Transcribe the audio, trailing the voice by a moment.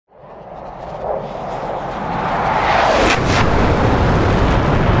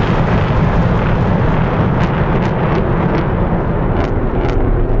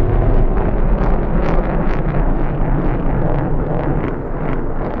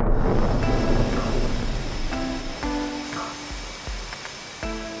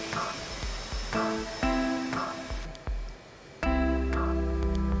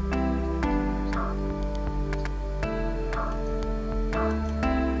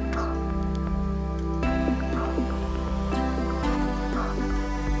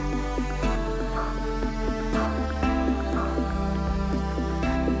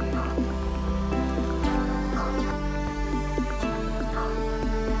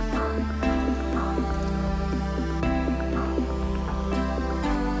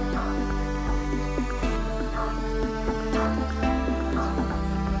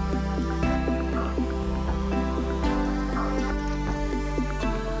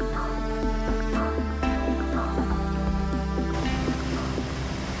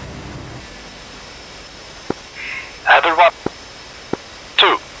Adder 1,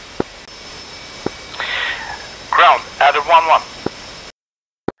 2. Ground, Adder 1-1.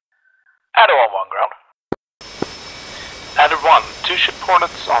 Adder 1-1, ground. Adder 1, 2 ship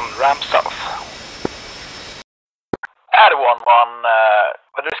Hornets on ramp south. Adder 1-1,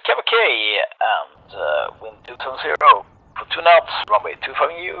 weather is KVK and wind 270 for 2 knots, runway 25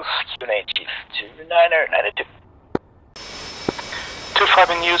 in use, QNH 2992. 25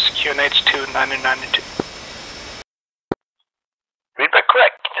 in use, QNH 2992. Readback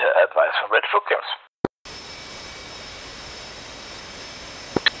correct, advice from ready for clearance.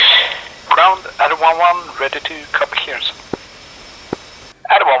 Ground, Adder 1-1, ready to copy clearance.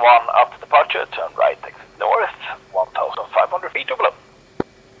 Adder 1-1, after departure, turn right, exit north, 1,500 feet or below.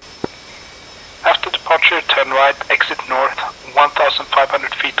 After departure, turn right, exit north,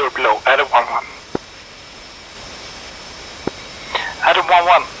 1,500 feet or below, Adder 1-1. Adder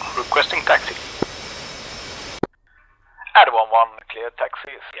 1-1, requesting taxi. Adder 1-1, clear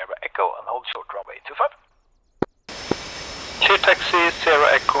taxi, Sierra Echo and hold short runway 25. Clear taxi,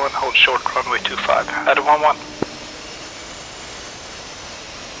 Sierra Echo and hold short runway 25, Adder 1-1.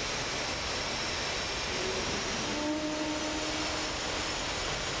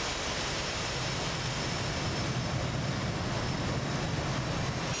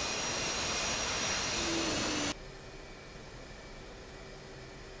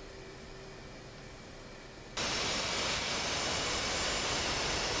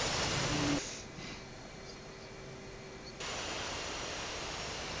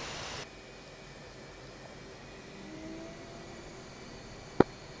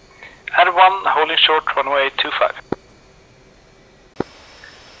 Adder 1, holding short runway 25.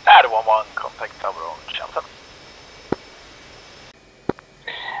 Adder 1-1, contact tower on channel 7.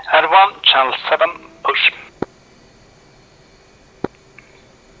 Adder 1, channel 7, push.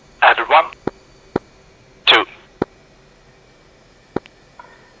 Adder 1, 2.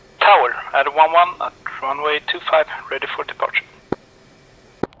 Tower, Adder 1-1 at runway 25, ready for departure.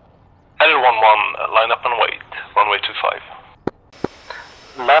 Adder 1-1, line up and wait, runway 25.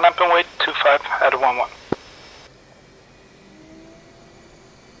 Line up and wait, 25, Adder 1-1.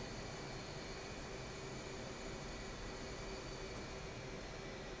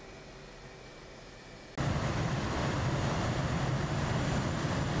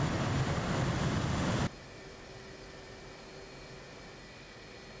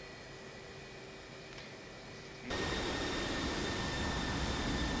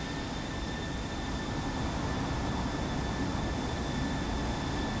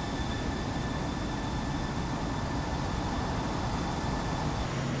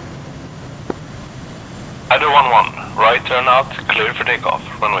 Adder 1-1, right turn out, clear for takeoff,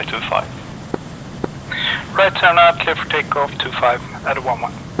 runway 25. Right turn out, clear for takeoff, 25, Adder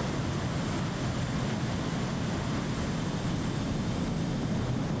 1-1.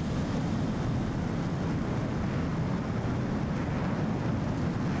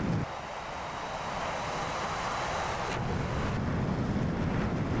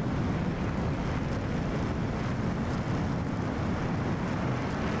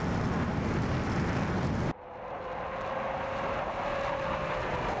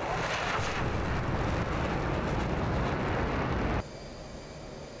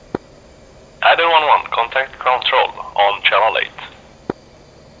 Adder 1-1, contact control on channel 8.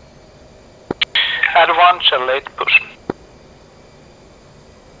 Adder 1, channel 8, push.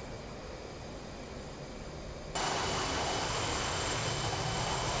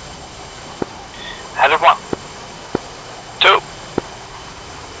 Adder 1, 2.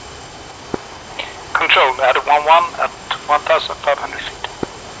 Control, Adder 1-1 at 1,500 feet.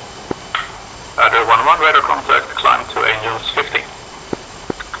 Adder 1-1, radar contact, climb to Angels 15.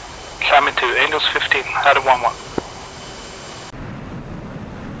 Climbing to Angels 15, Adder 1-1.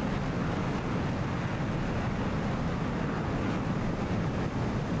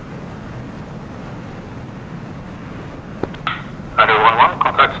 Adder 1-1,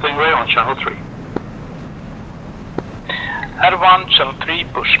 contact Stingray on channel 3. Adder 1, channel 3,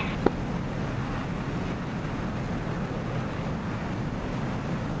 push.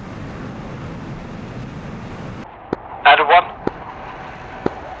 Adder 1,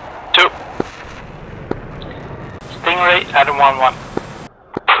 2. Stingray, Adder 1-1.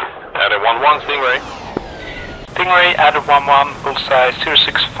 Adder 1-1, Stingray. Stingray, Adder 1-1, bullseye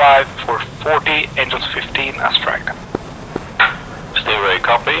 065 for 40, Angels 15 as fragged. Stingray,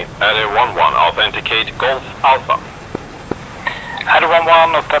 copy. Adder 1-1, authenticate Golf Alpha. Adder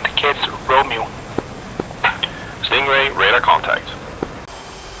 1-1 authenticates Romeo. Stingray, radar contact.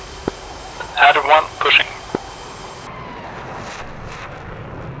 Adder 1, pushing.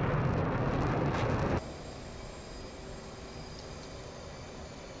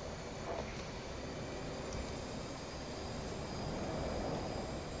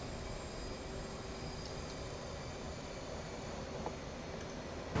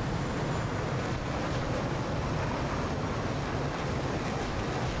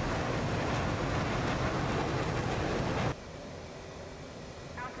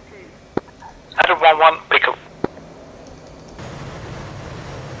 Adder 11, pickle.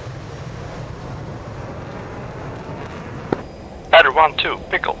 Adder 12,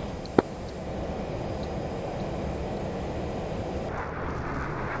 pickle.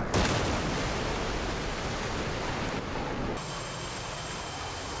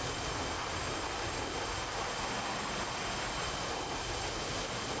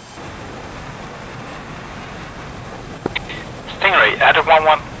 Stingray, Adder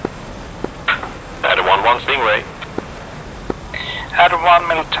 11. Adder 11, Stingray. Adder 1,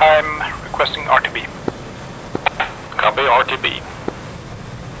 middle time, requesting RTB. Copy, RTB.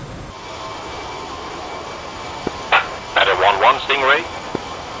 Adder 11, Stingray.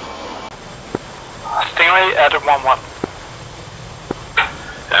 Stingray, Adder 11.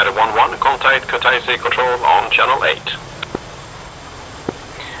 Adder 11, contact Kutaisi Control on Channel 8.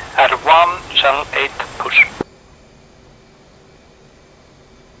 Adder 1, channel 8, push.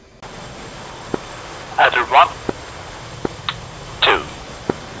 Adder 1. 2.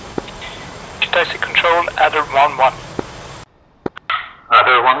 Kutaisi Control, Adder 11.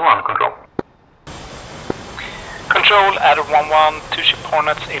 Adder 11, control. Control, Adder 11, 2 ship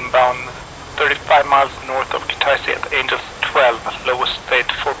Hornets inbound 35 miles north of Kutaisi at Angels 12, lowest state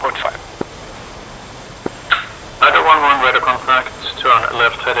 4.5. Adder 11, radar contact, turn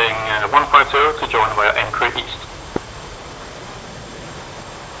left heading 150 to join via entry east.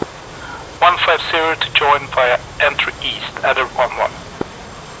 150 to join via entry east, Adder 11.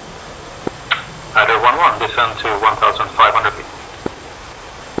 Adder 11, descend to 1,500 feet.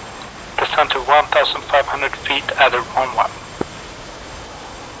 Descend to 1,500 feet, Adder 11.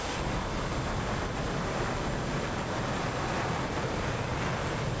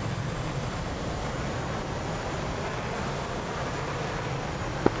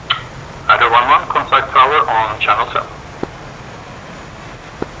 Adder 11, contact tower on channel 7.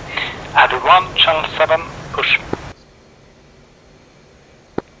 Adder 1, channel 7, push.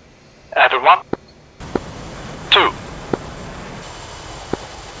 Adder 1. 2.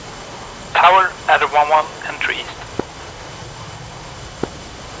 Tower, Adder 11, entry east.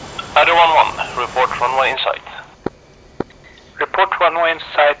 Adder 11, report runway in sight. Report runway in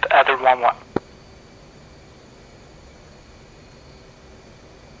sight, Adder 11.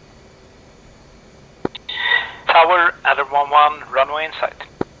 Tower, Adder 11, runway in sight.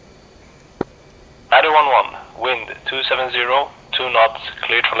 Adder 11, wind 270, 2 knots,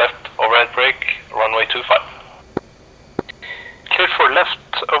 cleared for left, overhead brake, runway 25. Cleared for left,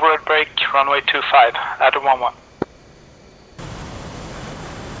 overhead brake, runway 25, Adder 11.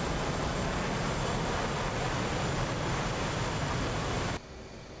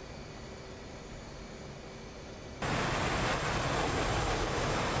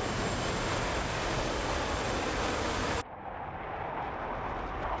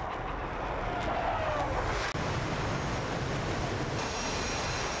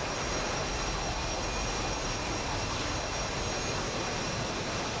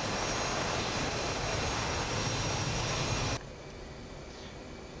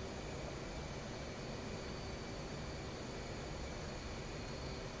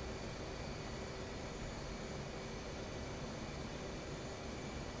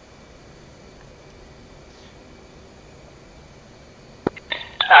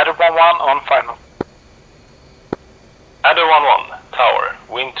 Adder 11 on final. Adder 11, tower,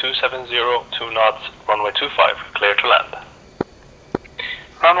 wind 270, 2 knots, runway 25, clear to land.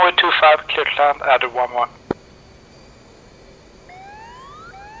 Runway 25, clear to land, Adder 11.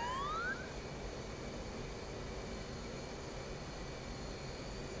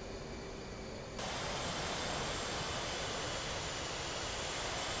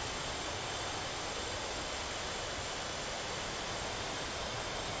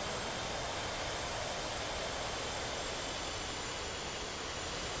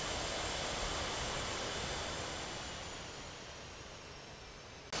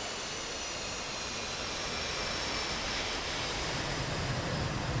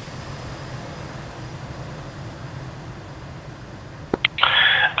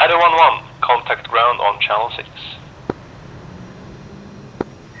 Adder 11, contact ground on channel 6.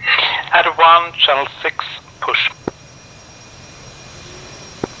 Adder 1, channel 6, push.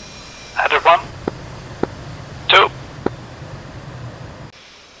 Adder 1. 2.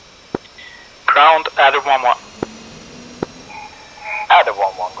 Ground, Adder 11. Adder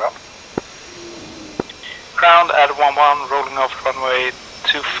 11, ground. Ground, Adder 11, rolling off runway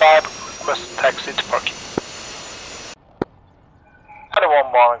 25, request taxi to park.